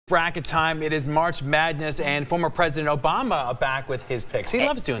bracket time. It is March Madness, and former President Obama back with his picks. He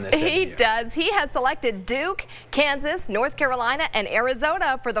loves doing this. He does. He has selected Duke, Kansas, North Carolina, and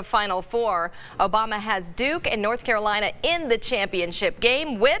Arizona for the Final Four. Obama has Duke and North Carolina in the championship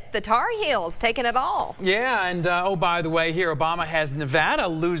game with the Tar Heels taking it all. Yeah, and oh, by the way, here Obama has Nevada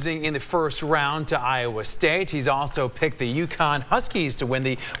losing in the first round to Iowa State. He's also picked the UConn Huskies to win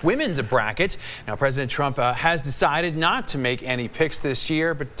the women's bracket. Now, President Trump has decided not to make any picks this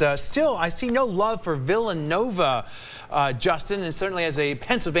year, but still, I see no love for Villanova, Justin, and certainly as a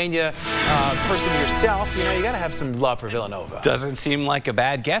Pennsylvania person yourself, you know, you got to have some love for Villanova. Doesn't seem like a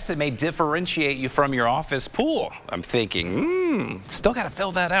bad guess. It may differentiate you from your office pool. I'm thinking, still got to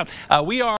fill that out. We are